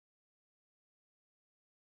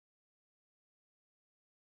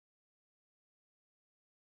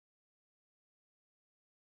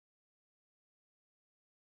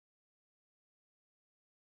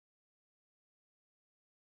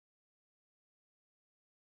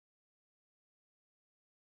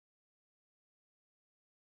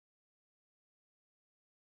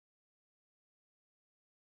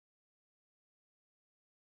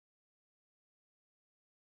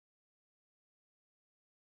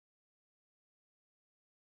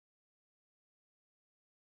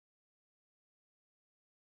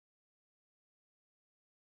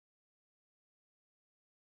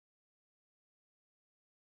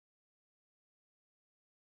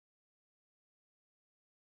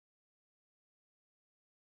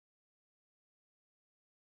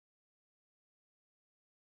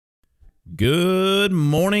Good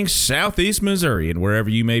morning, Southeast Missouri, and wherever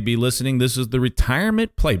you may be listening, this is the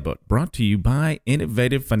Retirement Playbook brought to you by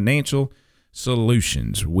Innovative Financial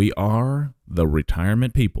Solutions. We are the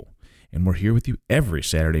retirement people, and we're here with you every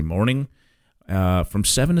Saturday morning from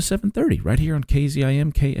 7 to 7:30 right here on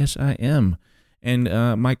KZIM, KSIM.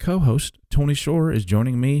 And my co-host, Tony Shore, is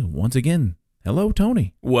joining me once again. Hello,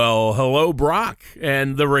 Tony. Well, hello, Brock,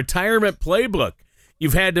 and the Retirement Playbook.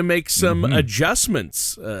 You've had to make some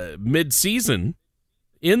adjustments mid-season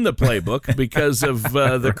in the playbook because of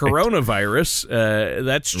the coronavirus.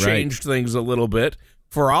 That's changed things a little bit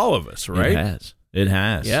for all of us, right? It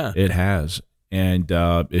has. Yeah. It has. And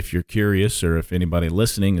if you're curious, or if anybody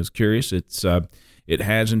listening is curious, it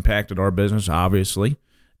has impacted our business, obviously,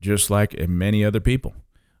 just like many other people.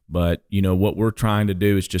 But, you know, what we're trying to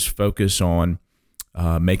do is just focus on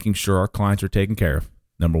making sure our clients are taken care of,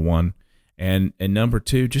 number one. And number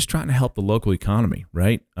two, just trying to help the local economy,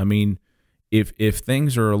 right? I mean, if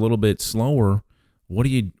things are a little bit slower, what are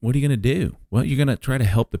you going to do? Well, you're going to try to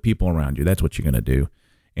help the people around you. That's what you're going to do.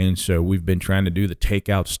 And so we've been trying to do the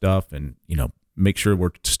takeout stuff and, you know, make sure we're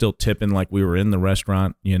still tipping like we were in the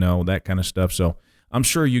restaurant, you know, that kind of stuff. So I'm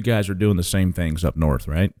sure you guys are doing the same things up north,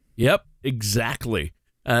 right? Yep, exactly.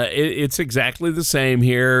 It's exactly the same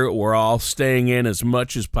here. We're all staying in as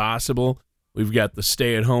much as possible. We've got the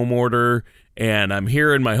stay-at-home order, and I'm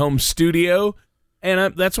here in my home studio,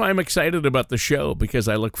 and that's why I'm excited about the show, because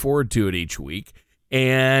I look forward to it each week,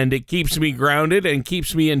 and it keeps me grounded and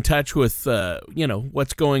keeps me in touch with,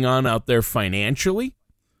 what's going on out there financially,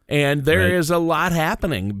 and there is a lot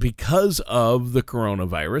happening because of the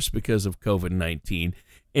coronavirus, because of COVID-19,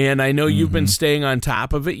 and I know you've been staying on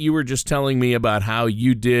top of it. You were just telling me about how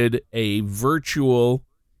you did a virtual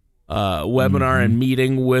webinar and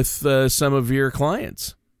meeting with some of your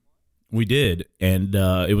clients. We did, and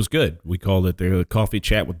it was good. We called it the Coffee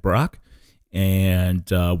Chat with Brock, and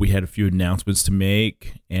we had a few announcements to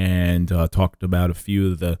make and talked about a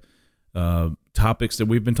few of the topics that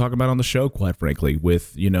we've been talking about on the show, quite frankly,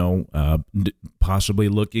 with, possibly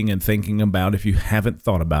looking and thinking about, if you haven't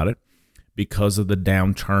thought about it, because of the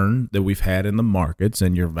downturn that we've had in the markets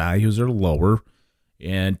and your values are lower,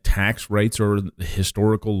 and tax rates are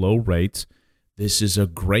historical low rates, this is a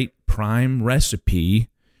great prime recipe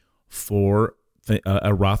for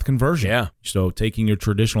a Roth conversion. Yeah. So taking your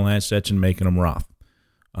traditional assets and making them Roth.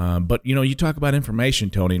 But, you talk about information,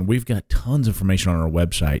 Tony, and we've got tons of information on our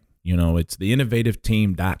website. It's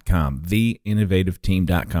theinnovativeteam.com,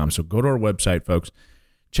 theinnovativeteam.com. So go to our website, folks.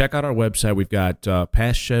 Check out our website. We've got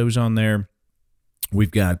past shows on there. We've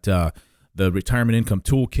got the Retirement Income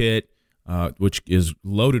Toolkit, which is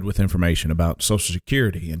loaded with information about Social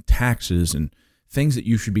Security and taxes and things that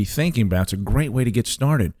you should be thinking about. It's a great way to get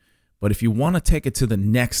started. But if you want to take it to the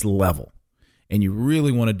next level and you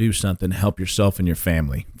really want to do something to help yourself and your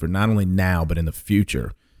family for not only now but in the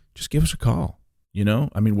future, just give us a call.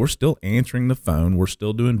 We're still answering the phone. We're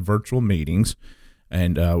still doing virtual meetings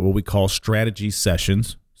and what we call strategy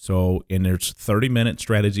sessions. So, and there's 30-minute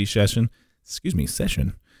strategy session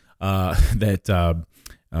that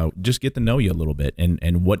just get to know you a little bit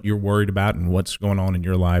and what you're worried about and what's going on in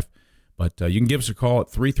your life. But you can give us a call at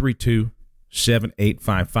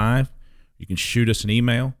 332-7855. You can shoot us an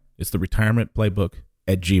email. It's the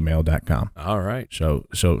retirementplaybook@gmail.com. All right. So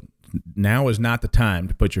now is not the time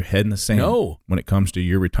to put your head in the sand when it comes to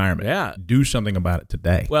your retirement. Yeah. Do something about it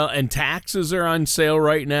today. Well, and taxes are on sale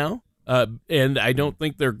right now, and I don't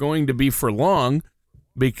think they're going to be for long,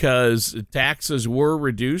 because taxes were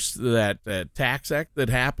reduced. That tax act that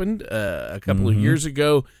happened a couple of years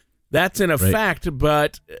ago, that's in effect.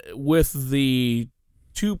 But with the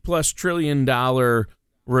 $2+ trillion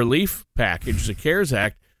relief package, the CARES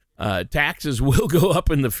Act, taxes will go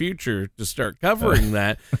up in the future to start covering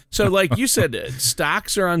that. So like you said,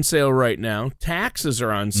 stocks are on sale right now. Taxes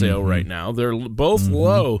are on sale right now. They're both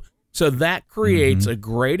low. So that creates a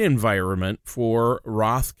great environment for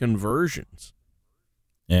Roth conversions.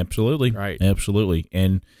 Absolutely. Right. Absolutely.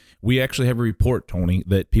 And we actually have a report, Tony,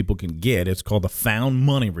 that people can get. It's called the Found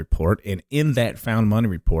Money Report. And in that Found Money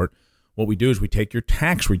Report, what we do is we take your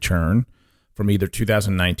tax return from either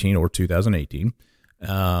 2019 or 2018,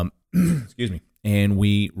 and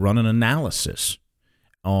we run an analysis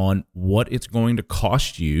on what it's going to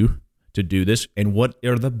cost you to do this and what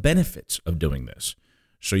are the benefits of doing this.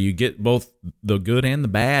 So you get both the good and the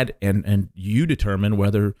bad, and you determine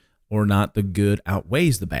whether or not the good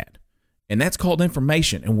outweighs the bad. And that's called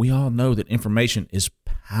information. And we all know that information is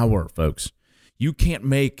power, folks. You can't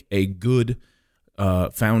make a good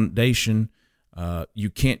foundation. You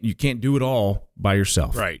can't do it all by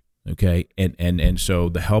yourself. Right. Okay. And so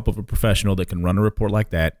the help of a professional that can run a report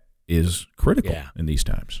like that is critical Yeah. in these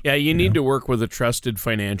times. Yeah, you need to work with a trusted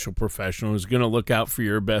financial professional who's going to look out for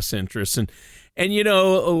your best interests. And you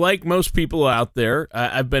know, like most people out there,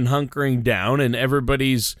 I've been hunkering down, and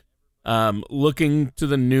everybody's looking to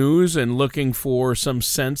the news and looking for some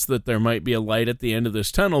sense that there might be a light at the end of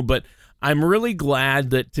this tunnel. But I'm really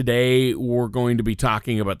glad that today we're going to be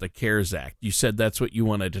talking about the CARES Act. You said that's what you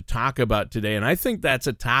wanted to talk about today, and I think that's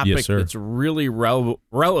a topic that's really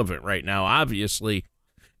relevant right now, obviously.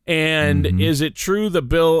 And is it true the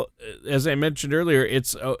bill, as I mentioned earlier,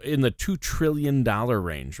 it's in the $2 trillion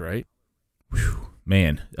range, right? Whew,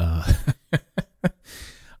 man,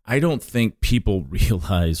 I don't think people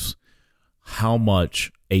realize how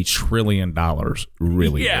much $1 trillion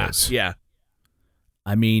really is. Yeah.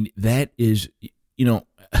 I mean, that is, you know,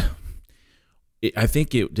 I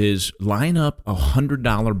think it is line up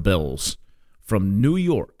 $100 bills from New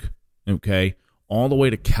York, okay, all the way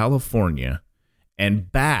to California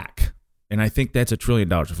and back. And I think that's $1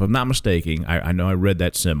 trillion. If I'm not mistaken, I know I read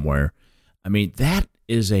that somewhere. I mean, that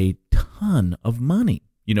is a ton of money,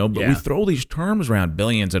 you know, but we throw these terms around,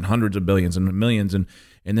 billions and hundreds of billions and millions, and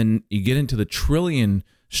then you get into the trillion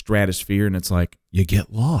stratosphere, and it's like you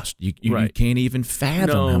get lost. You can't even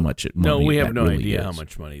fathom how much it money. No, we have no really idea is. how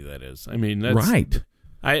much money that is. I mean, that's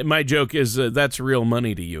right. My joke is that's real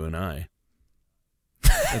money to you and I.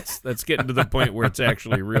 That's getting to the point where it's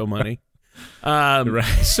actually real money. Right.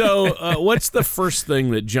 So, what's the first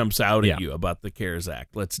thing that jumps out at you about the CARES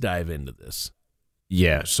Act? Let's dive into this.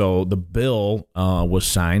 Yeah. So the bill was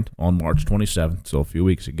signed on March 27th, so a few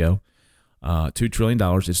weeks ago. $2 trillion.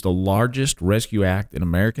 It's the largest rescue act in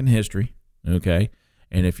American history. Okay.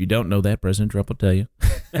 And if you don't know that, President Trump will tell you.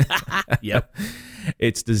 Yep.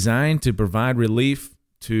 It's designed to provide relief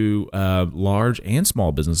to large and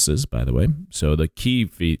small businesses, by the way. So the key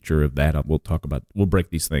feature of that, we'll break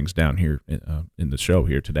these things down here in the show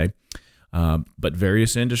here today. But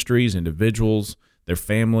various industries, individuals, their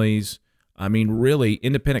families, I mean, really,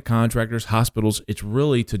 independent contractors, hospitals, it's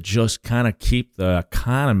really to just kind of keep the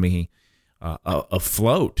economy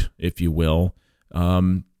afloat, if you will,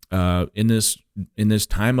 in this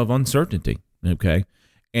time of uncertainty. Okay,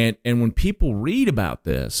 and when people read about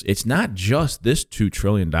this, it's not just this $2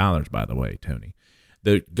 trillion. By the way, Tony,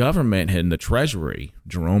 the government and the Treasury,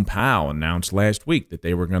 Jerome Powell announced last week that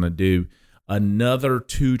they were going to do another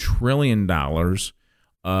 $2 trillion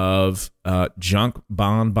of junk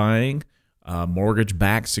bond buying,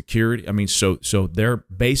 mortgage-backed security. I mean, so they're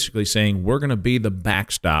basically saying we're going to be the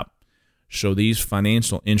backstop so these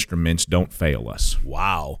financial instruments don't fail us.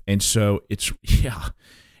 Wow. And so it's,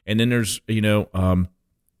 and then there's,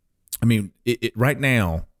 I mean, it right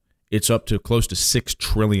now, it's up to close to $6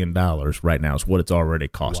 trillion right now is what it's already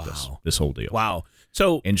cost us, this whole deal. Wow.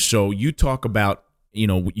 So you talk about,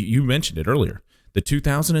 you mentioned it earlier, the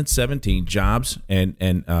 2017 Jobs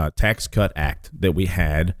and Tax Cut Act that we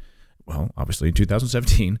had, well, obviously in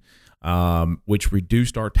 2017, which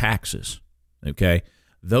reduced our taxes, okay?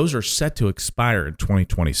 Those are set to expire in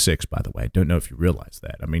 2026, by the way. I don't know if you realize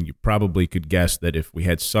that. I mean, you probably could guess that if we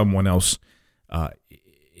had someone else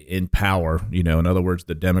in power, in other words,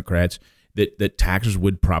 the Democrats, that taxes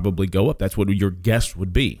would probably go up. That's what your guess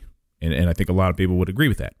would be. And I think a lot of people would agree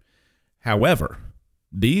with that. However,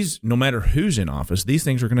 no matter who's in office, these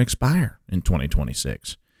things are going to expire in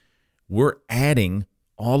 2026. We're adding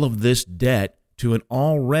all of this debt to an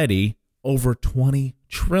already over $20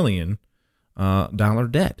 trillion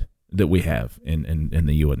debt that we have in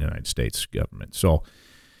the United States government. So,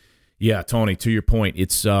 yeah, Tony, to your point,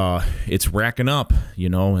 it's racking up,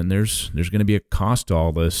 and there's going to be a cost to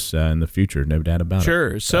all this in the future, no doubt about it.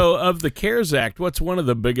 Sure. So, of the CARES Act, what's one of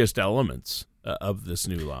the biggest elements of this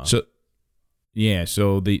new law? So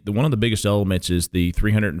the one of the biggest elements is the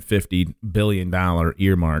 $350 billion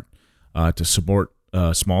earmark to support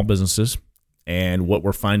small businesses. And what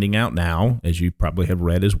we're finding out now, as you probably have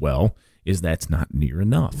read as well, is that's not near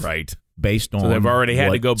enough. Right. Based on so they've already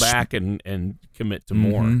had to go back and commit to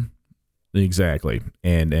more. Exactly.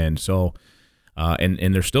 And so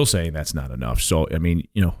and they're still saying that's not enough. So I mean,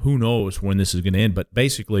 who knows when this is going to end, but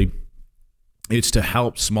basically it's to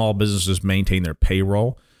help small businesses maintain their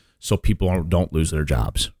payroll so people don't lose their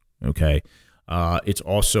jobs. Okay. It's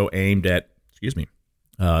also aimed at,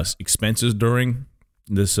 expenses during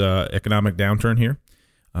this economic downturn here.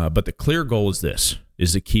 But the clear goal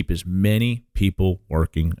is to keep as many people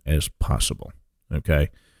working as possible. Okay.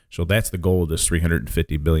 So that's the goal of this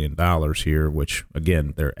 $350 billion here, which,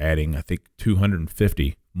 again, they're adding, I think,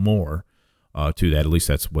 250 more to that. At least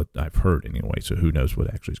that's what I've heard anyway. So who knows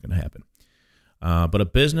what actually is going to happen. But a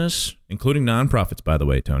business, including nonprofits, by the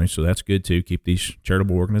way, Tony, so that's good too. Keep these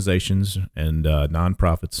charitable organizations and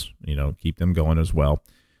nonprofits, keep them going as well.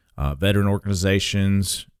 Veteran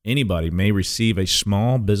organizations, anybody may receive a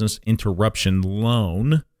small business interruption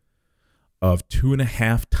loan of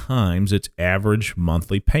 2.5 times its average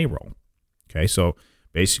monthly payroll. Okay, so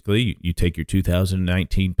basically you take your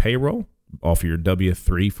 2019 payroll off of your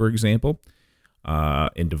W-3, for example,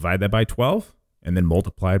 and divide that by 12 and then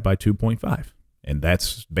multiply it by 2.5. And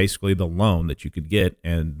that's basically the loan that you could get,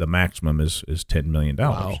 and the maximum is $10 million.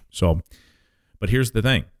 Wow. So, but here's the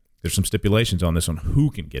thing. There's some stipulations on this on who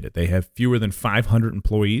can get it. They have fewer than 500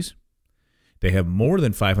 employees. They have more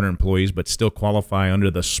than 500 employees, but still qualify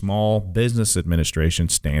under the Small Business Administration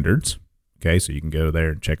standards. Okay, so you can go there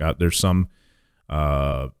and check out. There's some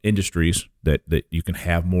industries that you can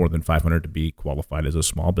have more than 500 to be qualified as a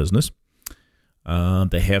small business.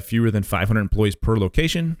 They have fewer than 500 employees per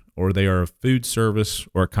location, or they are a food service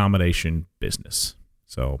or accommodation business.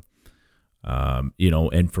 So,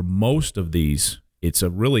 and for most of these, it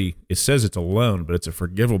says it's a loan, but it's a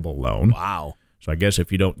forgivable loan. Wow. So I guess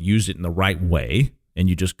if you don't use it in the right way and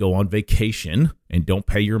you just go on vacation and don't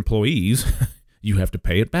pay your employees, you have to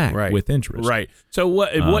pay it back with interest. Right. So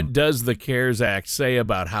what does the CARES Act say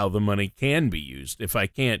about how the money can be used? If I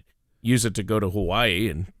can't use it to go to Hawaii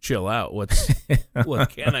and chill out, what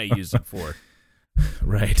can I use it for?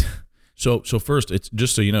 Right. So first, it's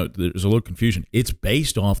just so you know, there's a little confusion. It's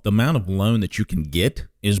based off the amount of loan that you can get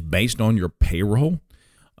is based on your payroll,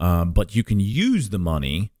 but you can use the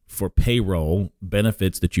money for payroll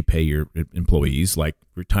benefits that you pay your employees, like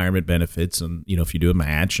retirement benefits, and if you do a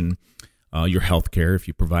match, and your health care if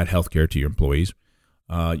you provide health care to your employees.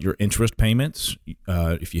 Your interest payments,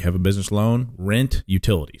 if you have a business loan, rent,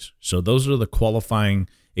 utilities. So those are the qualifying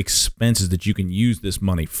expenses that you can use this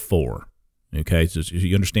money for. Okay, so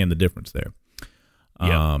you understand the difference there.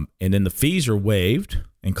 Yep. And then the fees are waived,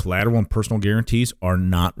 and collateral and personal guarantees are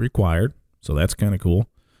not required. So that's kind of cool.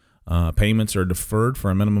 Payments are deferred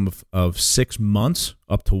for a minimum of 6 months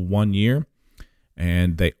up to 1 year,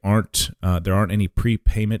 and there aren't any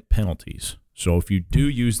prepayment penalties. So if you do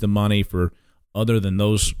use the money for other than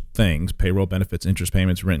those things, payroll, benefits, interest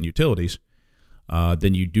payments, rent, and utilities,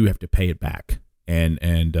 then you do have to pay it back. And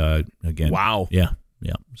again, wow, yeah.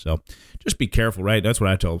 So just be careful, right? That's what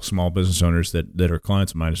I tell small business owners that are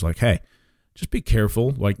clients of mine. Is like, hey, just be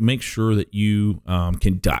careful. Like, make sure that you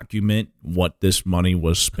can document what this money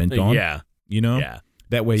was spent on. Yeah, Yeah.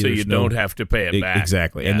 That way, so you don't have to pay it back.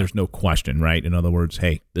 Exactly, yeah. And there's no question, right? In other words,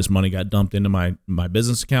 hey, this money got dumped into my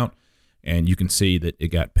business account, and you can see that it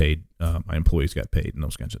got paid. My employees got paid, and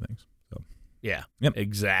those kinds of things. So, yeah, yep.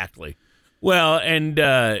 Exactly. Well,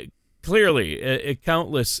 and clearly,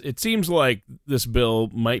 it seems like this bill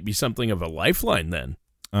might be something of a lifeline then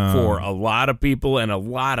for a lot of people and a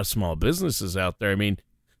lot of small businesses out there. I mean,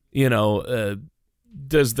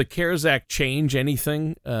 does the CARES Act change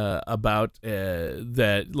anything about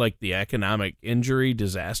that, like the economic injury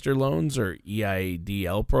disaster loans or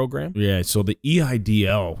EIDL program? Yeah, so the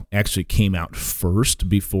EIDL actually came out first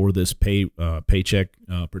before this Paycheck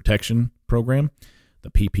Protection Program, the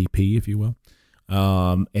PPP, if you will.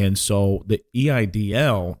 And so the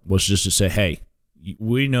EIDL was just to say, hey,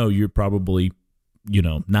 we know you're probably,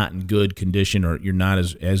 not in good condition, or you're not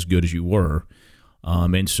as good as you were.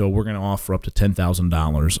 And so we're going to offer up to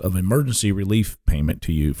 $10,000 of emergency relief payment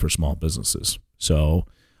to you for small businesses. So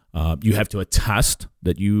you have to attest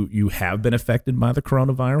that you have been affected by the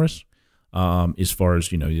coronavirus, as far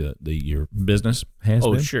as your business has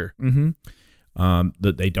been. Oh, sure. Mm-hmm.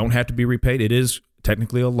 That they don't have to be repaid. It is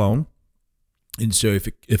technically a loan, and so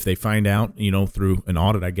if they find out, through an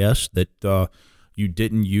audit, I guess, that you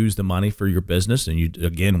didn't use the money for your business and you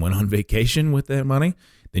again went on vacation with that money,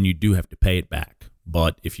 then you do have to pay it back.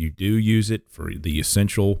 But if you do use it for the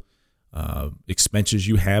essential expenses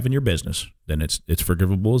you have in your business, then it's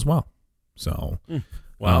forgivable as well. So,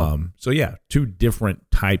 wow. So yeah, two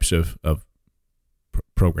different types of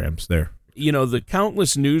programs there. The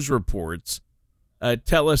countless news reports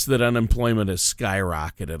tell us that unemployment has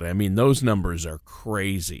skyrocketed. I mean, those numbers are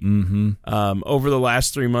crazy. Mm-hmm. Over the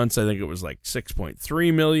last 3 months, I think it was like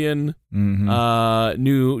 6.3 million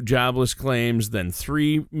new jobless claims, then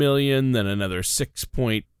 3 million, then another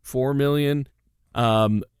 6.4 million.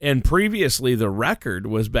 And previously, the record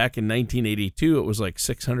was back in 1982. It was like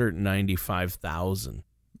 695,000.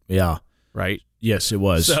 Yeah. Right? Yes, it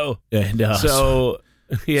was. So the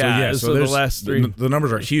last three. The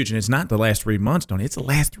numbers are huge, and it's not the last 3 months, Tony. It's the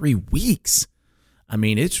last 3 weeks. I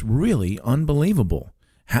mean, it's really unbelievable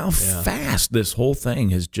how fast this whole thing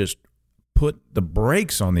has just put the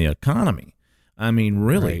brakes on the economy. I mean,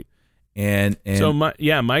 really. Right. So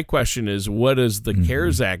my question is, what does the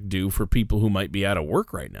CARES Act do for people who might be out of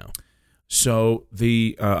work right now? So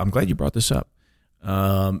I'm glad you brought this up.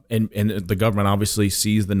 And the government obviously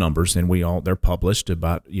sees the numbers, and they're published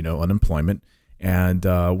about, unemployment. And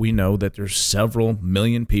we know that there's several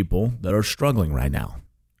million people that are struggling right now.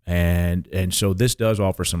 And so this does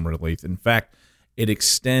offer some relief. In fact, it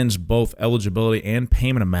extends both eligibility and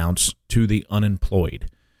payment amounts to the unemployed.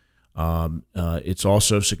 It's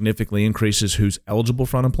also significantly increases who's eligible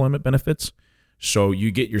for unemployment benefits. So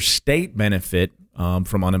you get your state benefit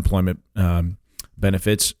from unemployment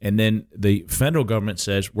benefits, and then the federal government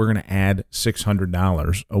says we're going to add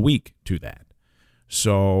 $600 a week to that.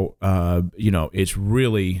 So, it's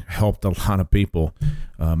really helped a lot of people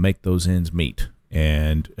make those ends meet.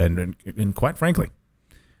 And quite frankly,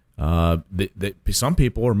 some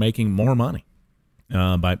people are making more money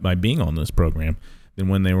by being on this program than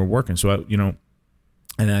when they were working. So,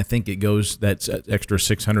 and I think that's extra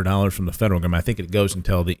 $600 from the federal government. I think it goes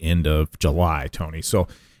until the end of July, Tony. So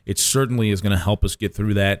it certainly is going to help us get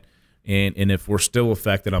through that. And if we're still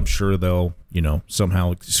affected, I'm sure they'll,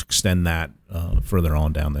 somehow extend that further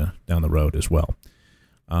on down the road as well.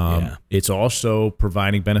 It's also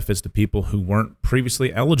providing benefits to people who weren't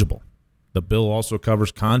previously eligible. The bill also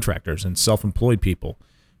covers contractors and self-employed people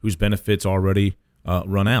whose benefits already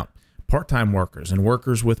run out, part-time workers, and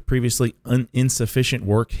workers with previously insufficient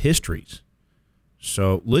work histories.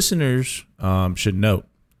 So listeners should note,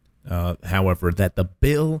 however, that the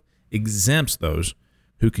bill exempts those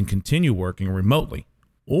who can continue working remotely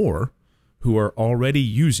or who are already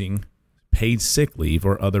using paid sick leave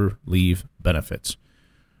or other leave benefits.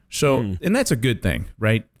 So, and that's a good thing,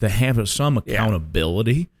 right? To have some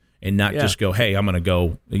accountability and not just go, hey, I'm going to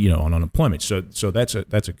go, on unemployment. So that's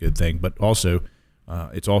a good thing. But also,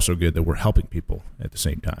 it's also good that we're helping people at the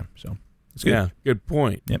same time. So it's good. Yeah, good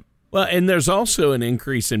point. Yep. Well, and there's also an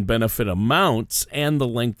increase in benefit amounts and the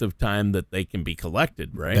length of time that they can be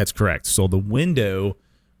collected, right? That's correct. So the window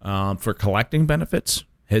for collecting benefits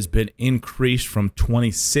has been increased from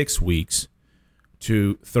 26 weeks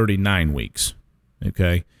to 39 weeks.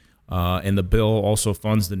 Okay. And the bill also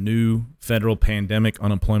funds the new federal pandemic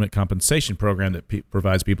unemployment compensation program that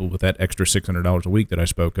provides people with that extra $600 a week that I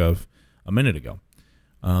spoke of a minute ago.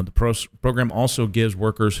 The program also gives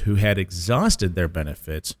workers who had exhausted their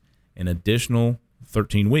benefits an additional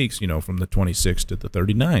 13 weeks, from the 26 to the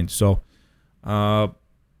 39. So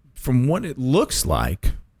from what it looks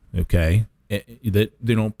like, okay,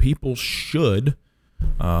 that, people should,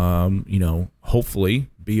 hopefully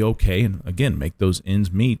be okay and, again, make those ends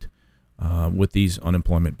meet with these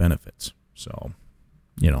unemployment benefits. So,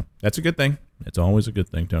 that's a good thing. It's always a good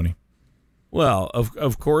thing, Tony. Well,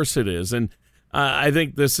 of course it is. And I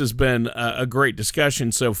think this has been a great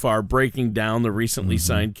discussion so far, breaking down the recently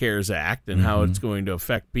signed CARES Act and how it's going to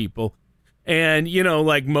affect people. And,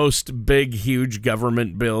 like most big, huge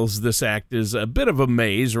government bills, this act is a bit of a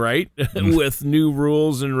maze, right? With new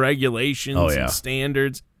rules and regulations and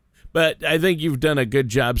standards. But I think you've done a good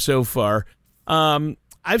job so far.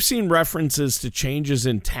 I've seen references to changes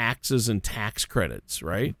in taxes and tax credits,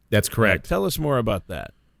 right? That's correct. Tell us more about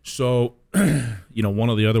that. So, one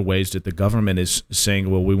of the other ways that the government is saying,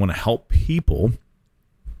 well, we want to help people,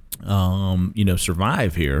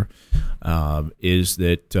 survive here, is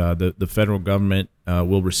that the federal government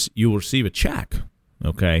you will receive a check,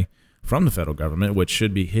 okay, from the federal government, which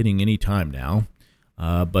should be hitting any time now,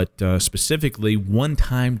 but specifically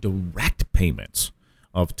one-time direct payments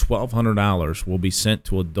of $1,200 will be sent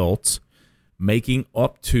to adults making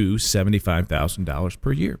up to $75,000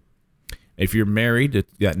 per year. If you're married,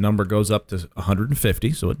 that number goes up to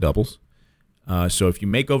 $150,000, so it doubles. So if you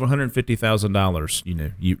make over $150,000,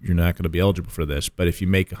 you're not going to be eligible for this. But if you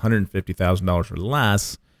make $150,000 or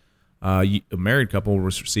less, a married couple will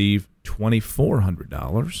receive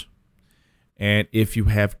 $2,400. And if you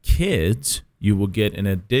have kids, you will get an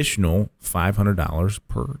additional $500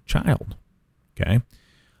 per child. Okay.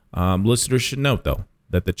 Listeners should note, though,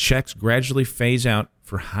 that the checks gradually phase out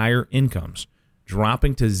for higher incomes,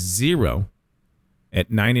 dropping to zero at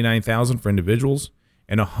 $99,000 for individuals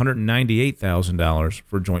and $198,000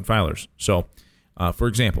 for joint filers. So, for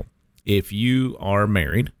example, if you are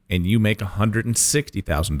married and you make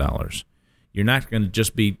 $160,000, you're not going to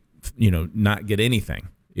just be, not get anything.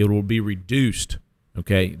 It will be reduced.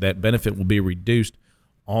 Okay, that benefit will be reduced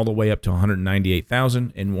all the way up to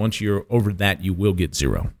 $198,000, and once you're over that, you will get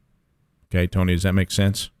zero. Okay, Tony, does that make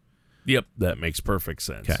sense? Yep, that makes perfect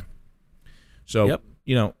sense. Okay. So,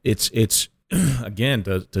 it's again,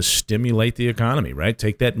 to stimulate the economy, right?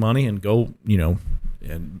 Take that money and go,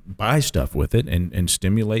 and buy stuff with it and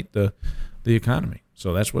stimulate the economy.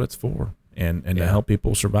 So that's what it's for, and to help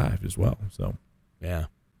people survive as well. So yeah,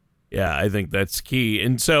 I think that's key.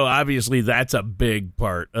 And so obviously that's a big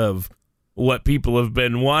part of what people have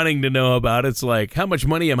been wanting to know about. It's like, how much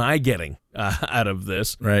money am I getting out of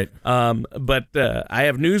this? Right. But I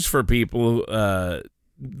have news for people,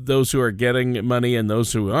 those who are getting money and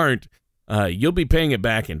those who aren't. You'll be paying it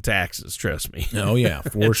back in taxes, trust me. Oh, yeah,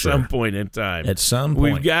 for At sure. some point in time. At some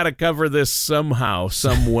point. We've got to cover this somehow,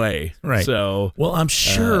 some way. Right. So, well, I'm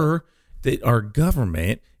sure that our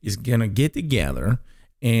government is going to get together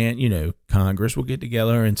and, Congress will get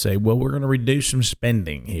together and say, well, we're going to reduce some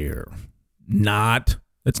spending here. Not.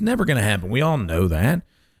 That's never going to happen. We all know that.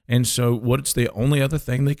 And so what's the only other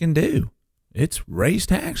thing they can do? It's raise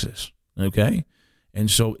taxes. Okay. And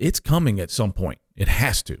so it's coming at some point. It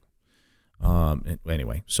has to.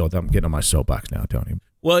 Anyway, so I'm getting on my soapbox now, Tony.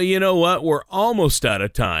 Well, you know what? We're almost out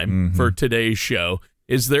of time for today's show.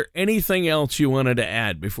 Is there anything else you wanted to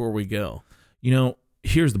add before we go?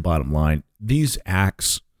 Here's the bottom line. These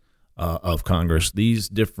acts of Congress, these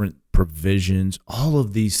different provisions, all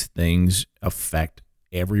of these things affect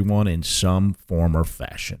everyone in some form or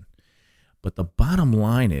fashion. But the bottom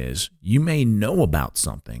line is you may know about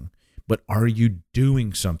something, but are you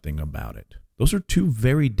doing something about it? Those are two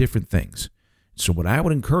very different things. So what I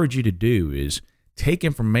would encourage you to do is take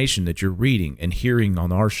information that you're reading and hearing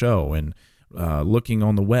on our show and looking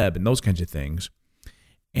on the web and those kinds of things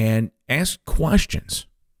and ask questions,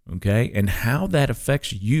 okay, and how that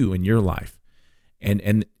affects you in your life.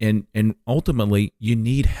 And ultimately, you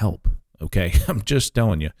need help, okay? I'm just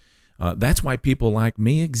telling you. That's why people like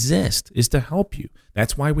me exist, is to help you.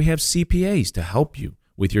 That's why we have CPAs to help you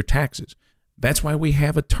with your taxes. That's why we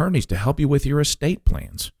have attorneys to help you with your estate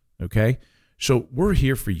plans, okay? So we're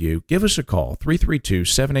here for you. Give us a call,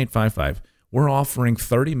 332-7855. We're offering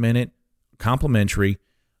 30-minute complimentary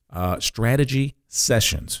strategy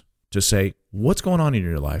sessions to say, what's going on in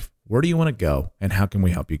your life? Where do you want to go? And how can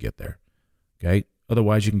we help you get there? Okay?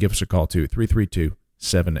 Otherwise, you can give us a call, too,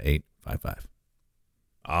 332-7855.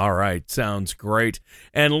 All right. Sounds great.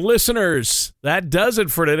 And listeners, that does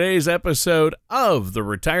it for today's episode of the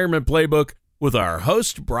Retirement Playbook with our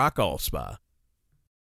host, Brock Allspaw.